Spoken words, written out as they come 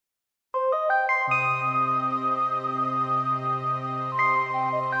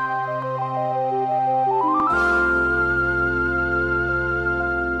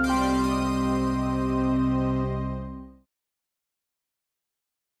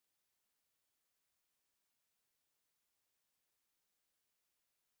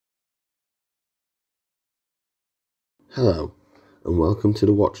Hello, and welcome to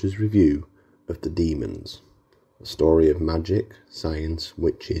the Watcher's review of The Demons, a story of magic, science,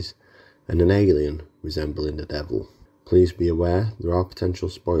 witches, and an alien resembling the devil. Please be aware there are potential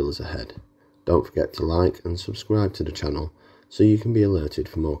spoilers ahead. Don't forget to like and subscribe to the channel so you can be alerted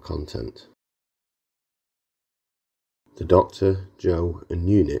for more content. The Doctor, Jo, and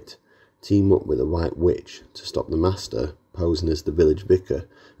Unit team up with a White Witch to stop the Master, posing as the village vicar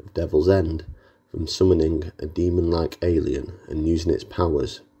of Devil's End, from summoning a demon-like alien and using its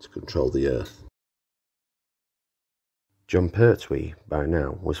powers to control the Earth. Jon Pertwee, by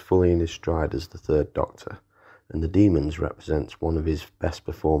now, was fully in his stride as the Third Doctor, and The Demons represents one of his best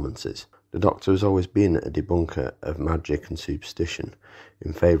performances. The Doctor has always been a debunker of magic and superstition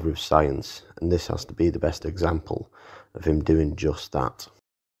in favour of science, and this has to be the best example of him doing just that.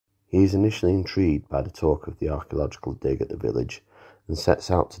 He is initially intrigued by the talk of the archaeological dig at the village, and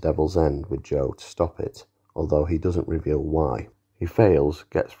sets out to Devil's End with Jo to stop it, although he doesn't reveal why. He fails,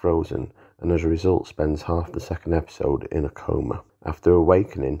 gets frozen, and as a result spends half the second episode in a coma. After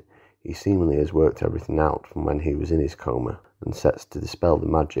awakening, he seemingly has worked everything out from when he was in his coma, and sets to dispel the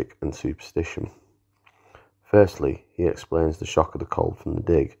magic and superstition. Firstly, he explains the shock of the cold from the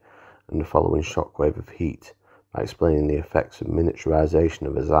dig, and the following shockwave of heat, by explaining the effects of miniaturization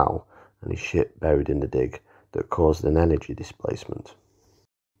of Azal and his ship buried in the dig that caused an energy displacement.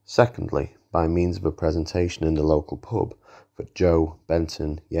 Secondly, by means of a presentation in the local pub for Jo,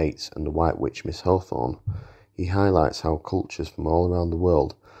 Benton, Yates and the White Witch Miss Hawthorne, he highlights how cultures from all around the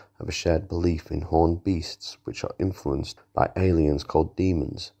world have a shared belief in horned beasts which are influenced by aliens called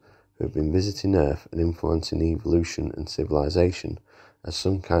demons, who have been visiting Earth and influencing evolution and civilization as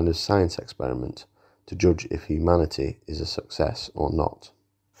some kind of science experiment to judge if humanity is a success or not.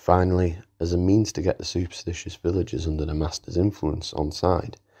 Finally, as a means to get the superstitious villagers under the Master's influence on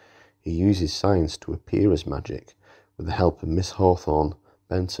side, he uses science to appear as magic, with the help of Miss Hawthorne,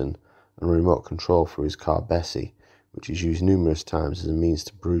 Benton, and a remote control for his car Bessie, which is used numerous times as a means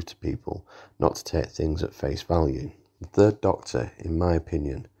to prove to people not to take things at face value. The Third Doctor, in my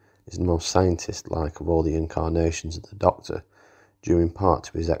opinion, is the most scientist-like of all the incarnations of the Doctor, due in part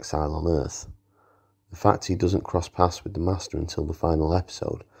to his exile on Earth. The fact he doesn't cross paths with the Master until the final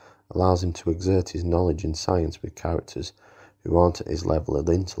episode allows him to exert his knowledge in science with characters who aren't at his level of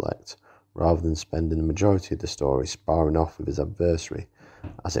intellect, rather than spending the majority of the story sparring off with his adversary,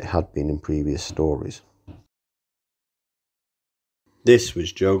 as it had been in previous stories. This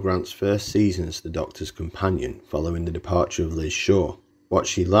was Jo Grant's first season as the Doctor's companion, following the departure of Liz Shaw. What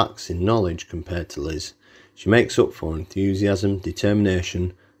she lacks in knowledge compared to Liz, she makes up for enthusiasm,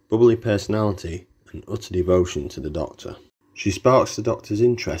 determination, bubbly personality, and utter devotion to the Doctor. She sparks the Doctor's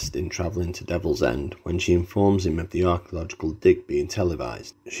interest in travelling to Devil's End when she informs him of the archaeological dig being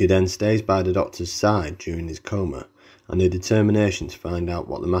televised. She then stays by the Doctor's side during his coma, and her determination to find out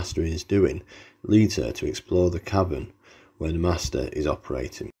what the Master is doing leads her to explore the cavern where the Master is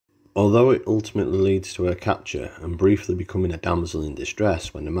operating. Although it ultimately leads to her capture and briefly becoming a damsel in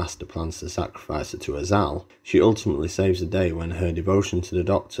distress when the Master plans to sacrifice her to Azal, she ultimately saves the day when her devotion to the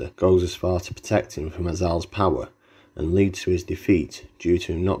Doctor goes as far to protect him from Azal's power, and leads to his defeat due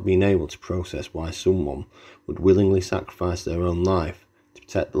to him not being able to process why someone would willingly sacrifice their own life to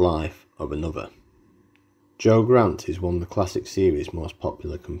protect the life of another. Jo Grant is one of the classic series' most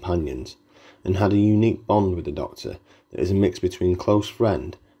popular companions, and had a unique bond with the Doctor that is a mix between close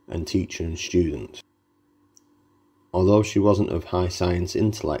friend and teacher and student. Although she wasn't of high science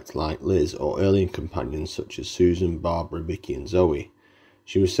intellect like Liz or earlier companions such as Susan, Barbara, Vicky and Zoe,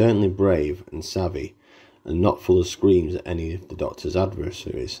 she was certainly brave and savvy, and not full of screams at any of the Doctor's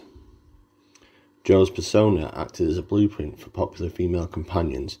adversaries. Jo's persona acted as a blueprint for popular female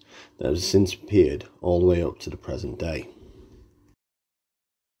companions that has since appeared all the way up to the present day.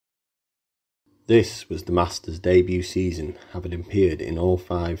 This was the Master's debut season, having appeared in all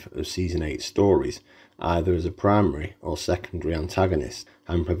 5 of Season 8's stories, either as a primary or secondary antagonist,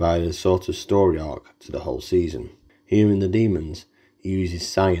 and provided a sort of story arc to the whole season. Here in The Demons, he uses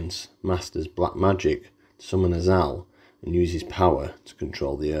science, Master's black magic, summon Azal, and use his power to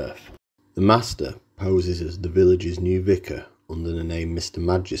control the Earth. The Master poses as the village's new vicar under the name Mr.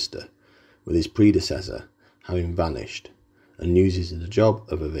 Magister, with his predecessor having vanished, and uses the job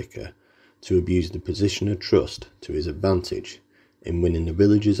of a vicar to abuse the position of trust to his advantage in winning the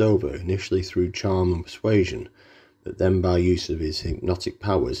villagers over initially through charm and persuasion, but then by use of his hypnotic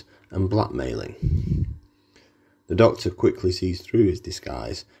powers and blackmailing. The Doctor quickly sees through his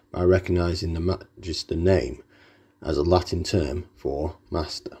disguise by recognising the Magister name as a Latin term for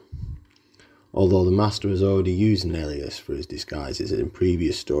Master. Although the Master has already used an alias for his disguises in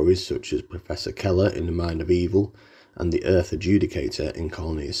previous stories such as Professor Keller in The Mind of Evil and the Earth Adjudicator in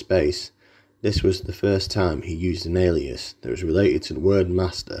Colony of Space, this was the first time he used an alias that was related to the word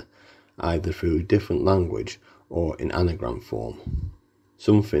master, either through different language or in anagram form,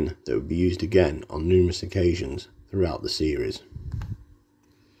 something that would be used again on numerous occasions throughout the series.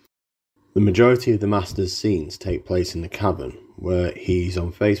 The majority of the Master's scenes take place in the cavern, where he is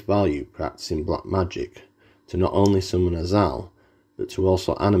on face value practicing black magic to not only summon Azal, but to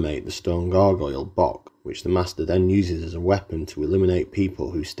also animate the stone gargoyle Bok, which the Master then uses as a weapon to eliminate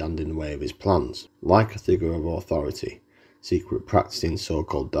people who stand in the way of his plans. Like a figure of authority, secret practicing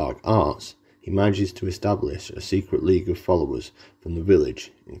so-called dark arts, he manages to establish a secret league of followers from the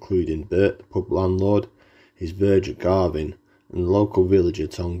village, including Bert the pub landlord, his verger Garvin, and the local villager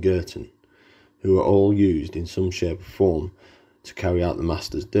Tom Girton, who are all used in some shape or form to carry out the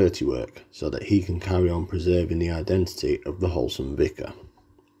Master's dirty work, so that he can carry on preserving the identity of the wholesome Vicar.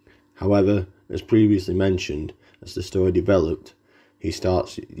 However, as previously mentioned, as the story developed, he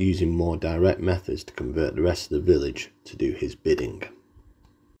starts using more direct methods to convert the rest of the village to do his bidding.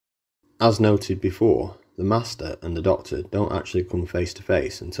 As noted before, the Master and the Doctor don't actually come face to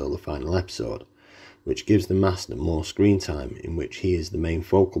face until the final episode, which gives the Master more screen time, in which he is the main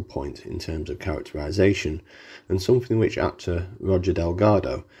focal point in terms of characterisation, and something which actor Roger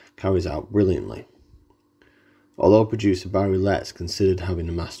Delgado carries out brilliantly. Although producer Barry Letts considered having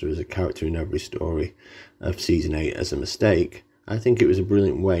the Master as a character in every story of Season 8 as a mistake, I think it was a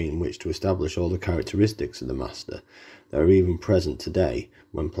brilliant way in which to establish all the characteristics of the Master that are even present today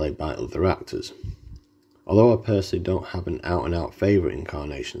when played by other actors. Although I personally don't have an out-and-out favourite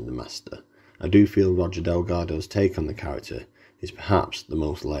incarnation of the Master, I do feel Roger Delgado's take on the character is perhaps the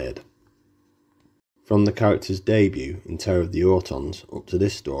most layered. From the character's debut in Terror of the Autons up to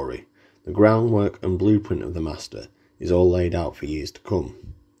this story, the groundwork and blueprint of the Master is all laid out for years to come.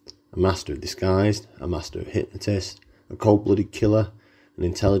 A master of disguise, a master of hypnotist, a cold-blooded killer, an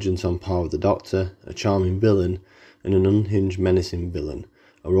intelligence on par with the Doctor, a charming villain, and an unhinged menacing villain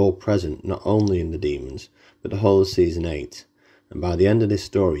are all present not only in the Demons, but the whole of Season 8, and by the end of this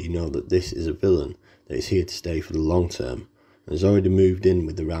story you know that this is a villain that is here to stay for the long term, and has already moved in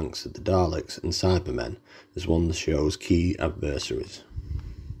with the ranks of the Daleks and Cybermen as one of the show's key adversaries.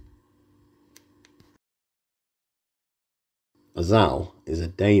 Azal is a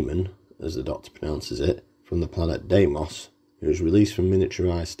daemon, as the Doctor pronounces it, from the planet Deimos, who was released from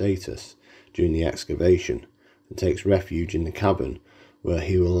miniaturized status during the excavation and takes refuge in the cavern, where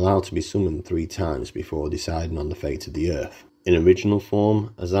he will allow to be summoned 3 times before deciding on the fate of the Earth. In original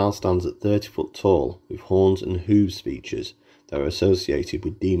form, Azal stands at 30 foot tall, with horns and hooves features that are associated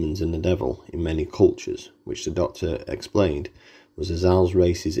with demons and the devil in many cultures, which the Doctor explained was Azal's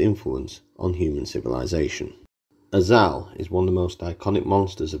race's influence on human civilization. Azal is one of the most iconic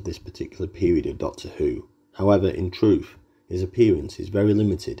monsters of this particular period of Doctor Who. However, in truth, his appearance is very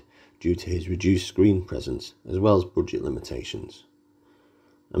limited due to his reduced screen presence as well as budget limitations.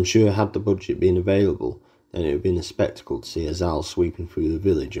 I'm sure had the budget been available, then it would have been a spectacle to see Azal sweeping through the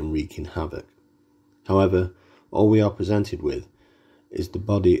village and wreaking havoc. However, all we are presented with is the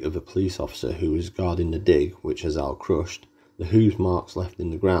body of a police officer who was guarding the dig which Azal crushed, the hoof marks left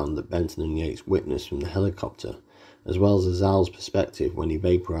in the ground that Benton and Yates witnessed from the helicopter, as well as Azal's perspective when he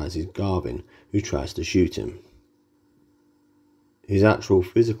vaporises Garvin, who tries to shoot him. His actual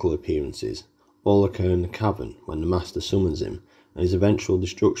physical appearances all occur in the cavern when the Master summons him, and his eventual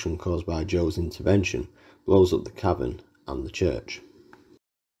destruction caused by Joe's intervention blows up the cavern and the church.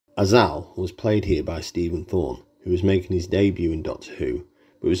 Azal was played here by Stephen Thorne, who was making his debut in Doctor Who,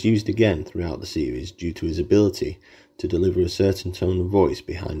 but was used again throughout the series due to his ability to deliver a certain tone of voice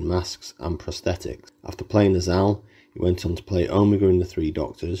behind masks and prosthetics. After playing Azal, he went on to play Omega in The Three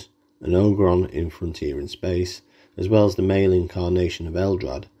Doctors, an Ogron in Frontier in Space, as well as the male incarnation of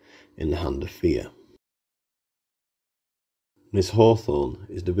Eldrad in The Hand of Fear. Miss Hawthorne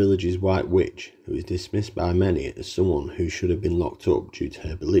is the village's White Witch, who is dismissed by many as someone who should have been locked up due to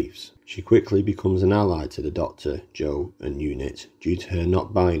her beliefs. She quickly becomes an ally to the Doctor, Joe and Unit due to her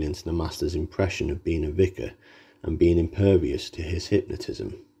not buying into the Master's impression of being a vicar and being impervious to his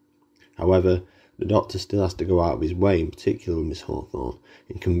hypnotism. However, the Doctor still has to go out of his way, in particular with Miss Hawthorne,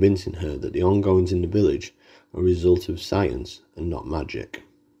 in convincing her that the ongoings in the village are a result of science and not magic.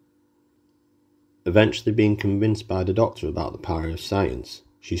 Eventually being convinced by the Doctor about the power of science,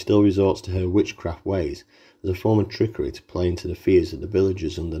 she still resorts to her witchcraft ways as a form of trickery to play into the fears of the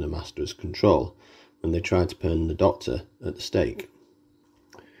villagers under the Master's control when they try to burn the Doctor at the stake.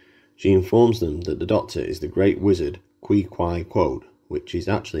 She informs them that the Doctor is the great wizard Qui Qui Quod, which is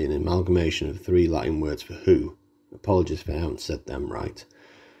actually an amalgamation of 3 Latin words for who, apologies if I haven't said them right,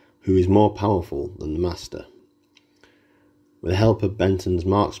 who is more powerful than the Master. With the help of Benton's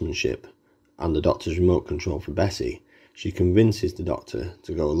marksmanship and the Doctor's remote control for Bessie, she convinces the Doctor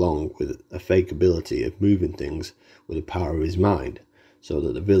to go along with a fake ability of moving things with the power of his mind, so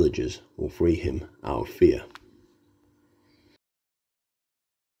that the villagers will free him out of fear.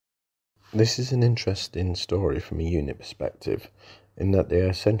 This is an interesting story from a unit perspective, in that they are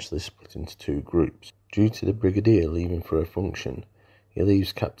essentially split into two groups. Due to the Brigadier leaving for a function, he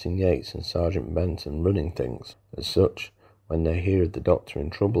leaves Captain Yates and Sergeant Benton running things. As such, when they hear of the Doctor in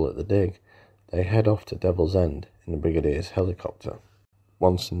trouble at the dig, they head off to Devil's End in the Brigadier's helicopter.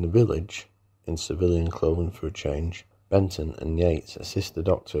 Once in the village, in civilian clothing for a change, Benton and Yates assist the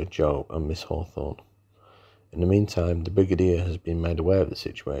Doctor, Joe and Miss Hawthorne. In the meantime, the Brigadier has been made aware of the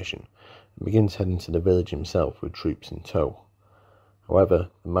situation and begins heading to the village himself with troops in tow. However,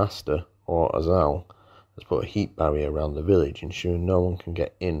 the Master, or Azal, has put a heat barrier around the village, ensuring no one can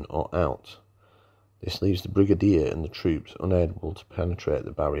get in or out. This leaves the Brigadier and the troops unable to penetrate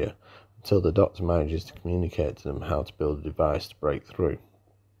the barrier until the Doctor manages to communicate to them how to build a device to break through.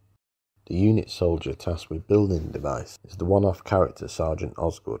 The unit soldier tasked with building the device is the one-off character Sergeant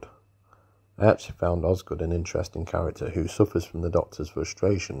Osgood. I actually found Osgood an interesting character who suffers from the Doctor's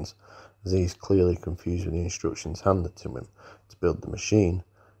frustrations, as he is clearly confused with the instructions handed to him to build the machine,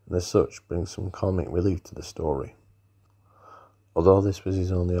 and as such brings some comic relief to the story. Although this was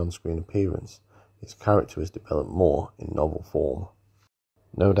his only on-screen appearance, his character was developed more in novel form.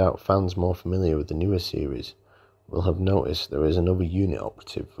 No doubt fans more familiar with the newer series will have noticed there is another unit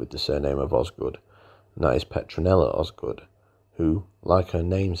operative with the surname of Osgood, and that is Petronella Osgood, who, like her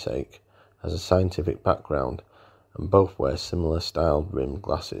namesake, has a scientific background and both wear similar styled rimmed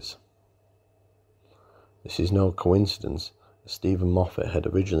glasses. This is no coincidence, as Stephen Moffat had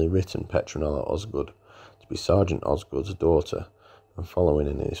originally written Petronella Osgood to be Sergeant Osgood's daughter and following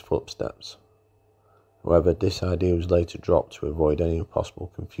in his footsteps. However, this idea was later dropped to avoid any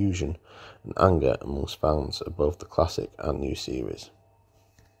possible confusion and anger amongst fans of both the classic and new series.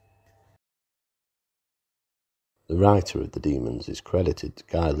 The writer of the Demons is credited to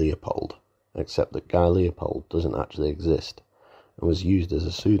Guy Leopold, except that Guy Leopold doesn't actually exist and was used as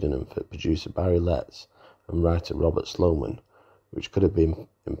a pseudonym for producer Barry Letts and writer Robert Sloman, which could have been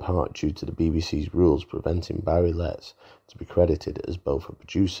in part due to the BBC's rules preventing Barry Letts to be credited as both a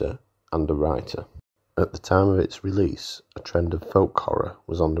producer and a writer. At the time of its release, a trend of folk horror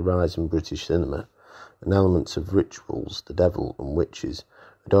was on the rise in British cinema, and elements of rituals, the devil and witches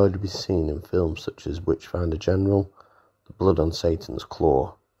had already been seen in films such as Witchfinder General, The Blood on Satan's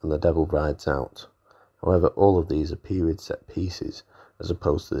Claw, and The Devil Rides Out. However, all of these are period set pieces, as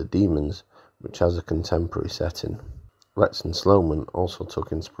opposed to the Demons, which has a contemporary setting. Letts and Sloman also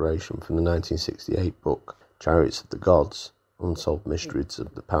took inspiration from the 1968 book Chariots of the Gods, Unsolved Mysteries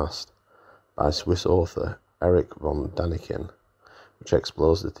of the Past, by Swiss author Erich von Daniken, which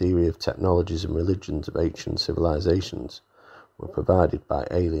explores the theory of technologies and religions of ancient civilizations were provided by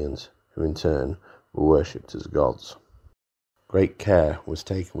aliens, who in turn were worshipped as gods. Great care was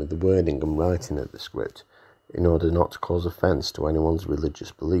taken with the wording and writing of the script in order not to cause offence to anyone's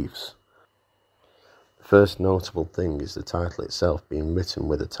religious beliefs. The first notable thing is the title itself being written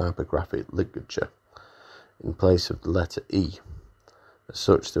with a typographic ligature in place of the letter E. As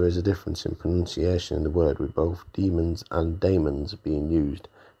such, there is a difference in pronunciation in the word, with both demons and daemons being used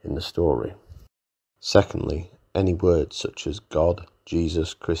in the story. Secondly, any words such as God,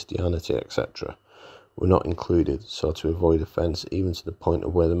 Jesus, Christianity, etc. were not included, so to avoid offence even to the point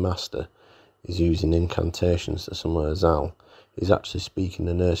of where the Master is using incantations to summon Azal, he is actually speaking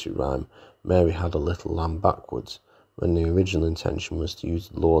the nursery rhyme, Mary had a little lamb backwards, when the original intention was to use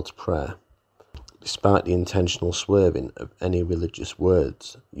the Lord's Prayer. Despite the intentional swerving of any religious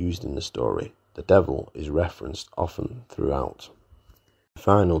words used in the story, the devil is referenced often throughout. The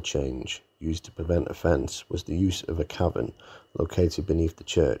final change, used to prevent offence, was the use of a cavern located beneath the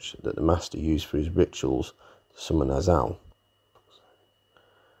church that the Master used for his rituals to summon Azal.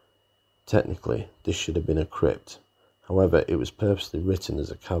 Technically, this should have been a crypt. However, it was purposely written as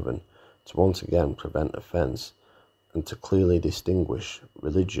a cavern to once again prevent offence and to clearly distinguish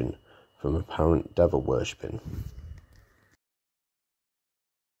religion from apparent devil worshipping.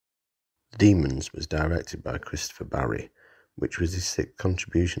 The Demons was directed by Christopher Barry, which was his sixth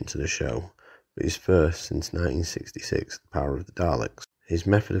contribution to the show, but his first since 1966, The Power of the Daleks. His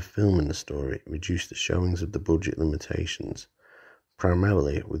method of filming the story reduced the showings of the budget limitations,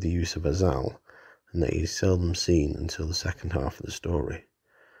 primarily with the use of Azal, and that he is seldom seen until the second half of the story,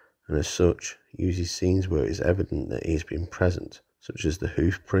 and as such uses scenes where it is evident that he has been present, such as the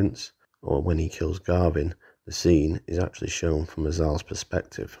hoof prints, or when he kills Garvin, the scene is actually shown from Azal's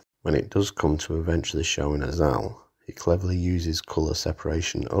perspective. When it does come to eventually showing Azal, It cleverly uses colour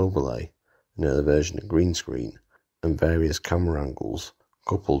separation overlay, an early version of green screen, and various camera angles,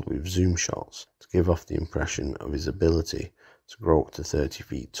 coupled with zoom shots, to give off the impression of his ability to grow up to 30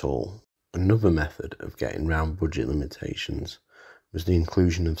 feet tall. Another method of getting round budget limitations was the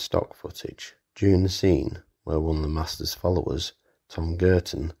inclusion of stock footage. During the scene where one of the Master's followers, Tom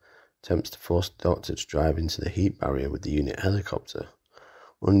Gurton, attempts to force the Doctor to drive into the heat barrier with the unit helicopter,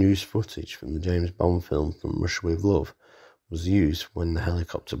 unused footage from the James Bond film From Russia With Love was used when the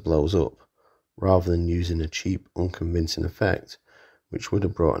helicopter blows up, rather than using a cheap, unconvincing effect which would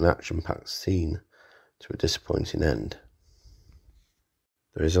have brought an action-packed scene to a disappointing end.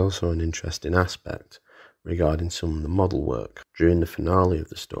 There is also an interesting aspect regarding some of the model work. During the finale of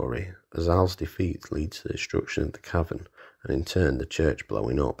the story, Azal's defeat leads to the destruction of the cavern and in turn the church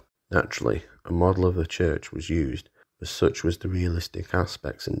blowing up. Naturally, a model of the church was used, but such was the realistic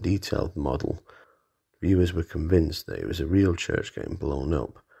aspects and detail of the model. Viewers were convinced that it was a real church getting blown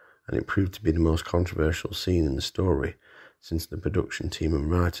up, and it proved to be the most controversial scene in the story, since the production team and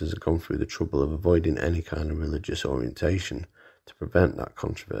writers had gone through the trouble of avoiding any kind of religious orientation to prevent that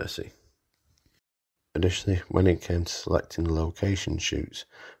controversy. Additionally, when it came to selecting the location shoots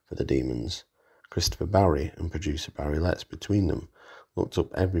for the Demons, Christopher Barry and producer Barry Letts between them looked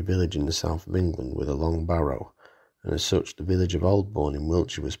up every village in the south of England with a long barrow, and as such the village of Aldbourne in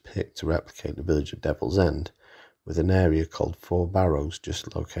Wiltshire was picked to replicate the village of Devil's End, with an area called Four Barrows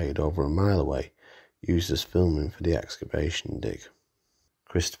just located over a mile away, used as filming for the excavation dig.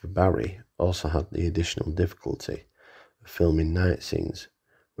 Christopher Barry also had the additional difficulty of filming night scenes,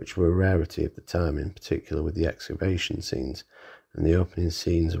 which were a rarity at the time, in particular with the excavation scenes and the opening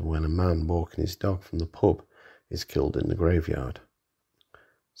scenes of when a man walking his dog from the pub is killed in the graveyard.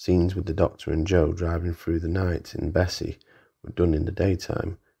 Scenes with the Doctor and Joe driving through the night in Bessie were done in the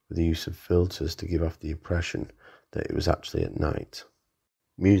daytime with the use of filters to give off the impression that it was actually at night.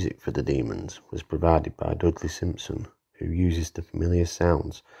 Music for the Demons was provided by Dudley Simpson, who uses the familiar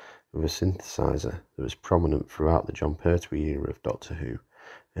sounds of a synthesizer that was prominent throughout the Jon Pertwee era of Doctor Who,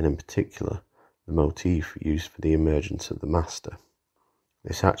 and in particular the motif used for the emergence of the Master.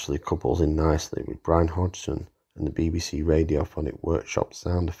 This actually couples in nicely with Brian Hodgson and the BBC Radiophonic Workshop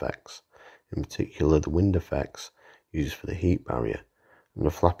sound effects, in particular the wind effects used for the heat barrier, and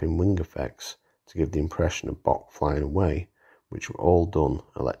the flapping wing effects to give the impression of Bok flying away, which were all done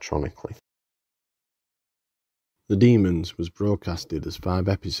electronically. The Demons was broadcasted as 5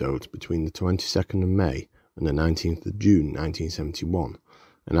 episodes between the 22nd of May and the 19th of June 1971,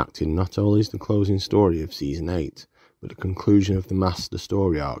 and acted not only as the closing story of Season 8, but the conclusion of the Master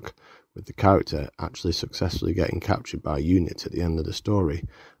story arc, with the character actually successfully getting captured by a unit at the end of the story,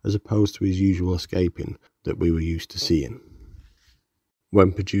 as opposed to his usual escaping that we were used to seeing.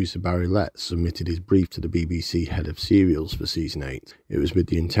 When producer Barry Letts submitted his brief to the BBC head of serials for Season 8, it was with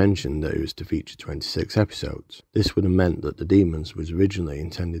the intention that it was to feature 26 episodes. This would have meant that The Demons was originally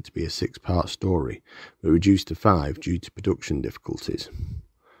intended to be a 6-part story, but reduced to 5 due to production difficulties.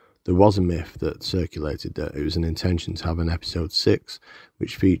 There was a myth that circulated that it was an intention to have an episode 6,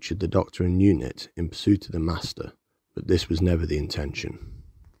 which featured the Doctor and unit in pursuit of the Master, but this was never the intention.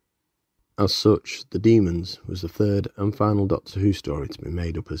 As such, The Demons was the third and final Doctor Who story to be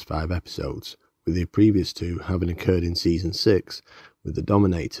made up as 5 episodes, with the previous 2 having occurred in Season 6 with the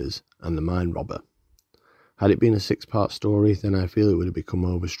Dominators and the Mind Robber. Had it been a 6-part story, then I feel it would have become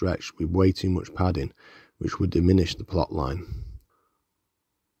overstretched with way too much padding, which would diminish the plot line.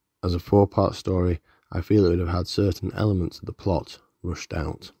 As a 4-part story, I feel it would have had certain elements of the plot rushed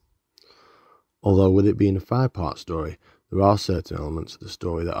out. Although with it being a 5-part story, there are certain elements of the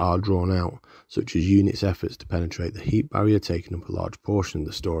story that are drawn out, such as Unit's efforts to penetrate the heat barrier taking up a large portion of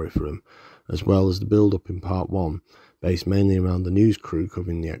the story for him, as well as the build-up in Part 1, based mainly around the news crew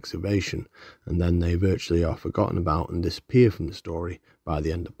covering the excavation, and then they virtually are forgotten about and disappear from the story by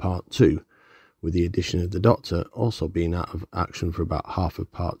the end of Part 2, with the addition of the Doctor also being out of action for about half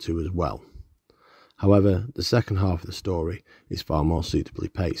of Part 2 as well. However, the second half of the story is far more suitably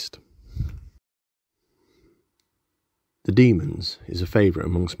paced. The Demons is a favourite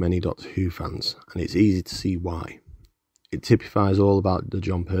amongst many Doctor Who fans, and it's easy to see why. It typifies all about the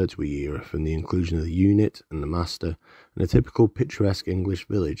Jon Pertwee era, from the inclusion of the unit and the Master, and a typical picturesque English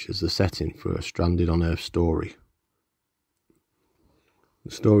village as the setting for a stranded on Earth story.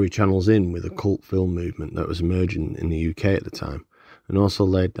 The story channels in with a cult film movement that was emerging in the UK at the time, and also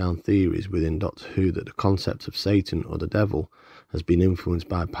laid down theories within Doctor Who that the concept of Satan or the Devil has been influenced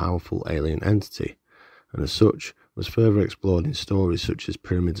by a powerful alien entity, and as such was further explored in stories such as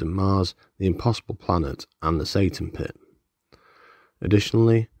Pyramids of Mars, The Impossible Planet, and The Satan Pit.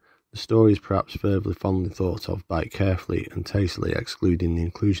 Additionally, The story is perhaps fondly thought of by it carefully and tastefully excluding the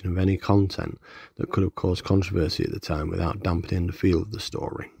inclusion of any content that could have caused controversy at the time without dampening the feel of the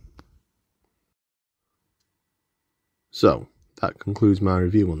story. So, that concludes my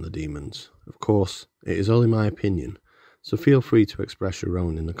review on the Demons. Of course, it is only my opinion, so feel free to express your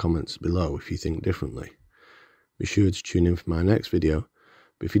own in the comments below if you think differently. Be sure to tune in for my next video,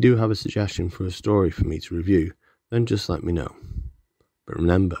 but if you do have a suggestion for a story for me to review, then just let me know. But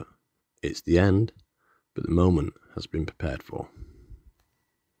remember, it's the end, but the moment has been prepared for.